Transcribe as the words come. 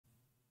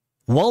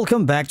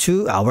Welcome back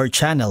to our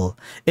channel.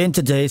 In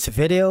today's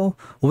video,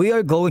 we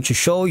are going to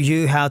show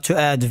you how to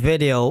add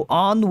video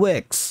on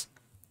Wix.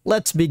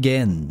 Let's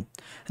begin.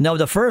 Now,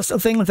 the first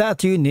thing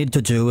that you need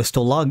to do is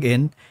to log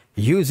in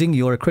using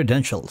your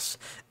credentials.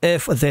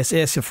 If this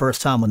is your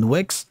first time on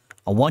Wix,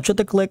 I want you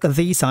to click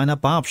the sign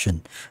up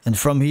option. And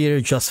from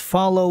here, just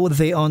follow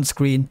the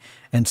on-screen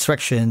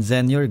instructions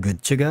and you're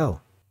good to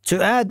go.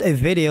 To add a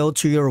video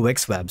to your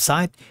Wix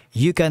website,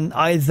 you can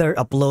either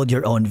upload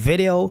your own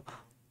video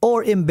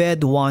or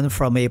embed one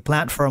from a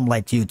platform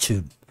like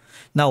YouTube.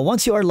 Now,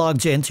 once you are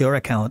logged into your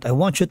account, I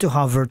want you to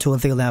hover to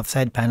the left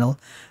side panel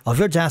of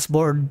your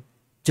dashboard,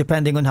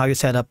 depending on how you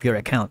set up your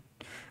account.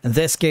 In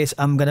this case,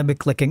 I'm going to be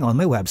clicking on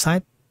my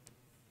website.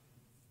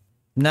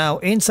 Now,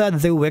 inside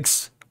the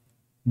Wix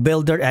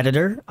Builder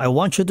Editor, I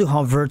want you to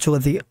hover to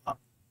the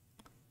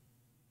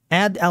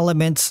Add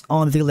Elements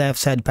on the left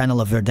side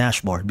panel of your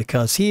dashboard,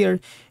 because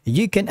here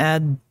you can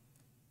add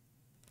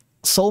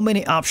so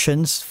many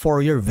options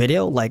for your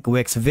video, like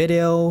Wix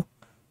Video,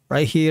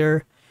 right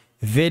here,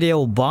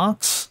 Video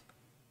Box,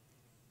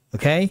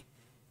 okay,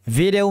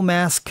 Video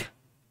Mask,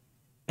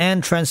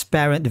 and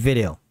Transparent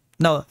Video.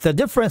 Now, the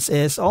difference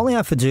is all you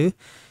have to do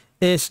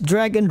is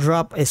drag and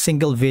drop a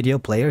single video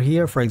player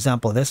here, for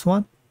example, this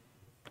one.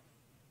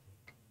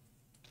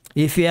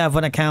 If you have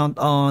an account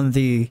on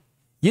the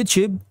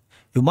YouTube,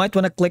 you might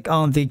want to click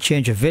on the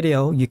change of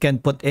video. You can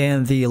put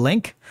in the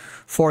link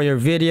for your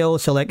video,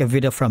 select a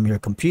video from your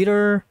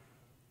computer,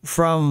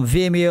 from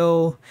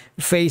Vimeo,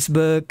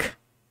 Facebook,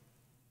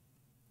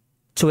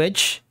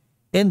 Twitch,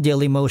 and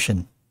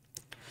Dailymotion.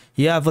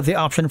 You have the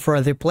option for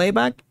the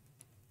playback,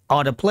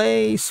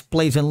 autoplays,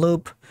 plays and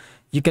loop.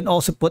 You can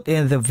also put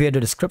in the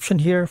video description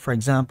here. For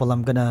example,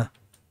 I'm gonna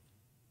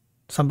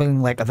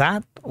something like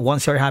that.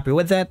 Once you're happy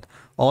with that,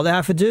 all I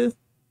have to do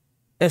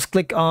is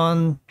click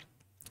on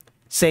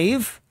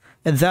save,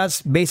 and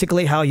that's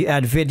basically how you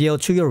add video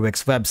to your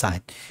Wix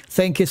website.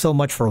 Thank you so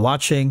much for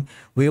watching.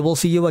 We will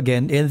see you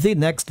again in the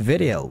next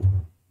video.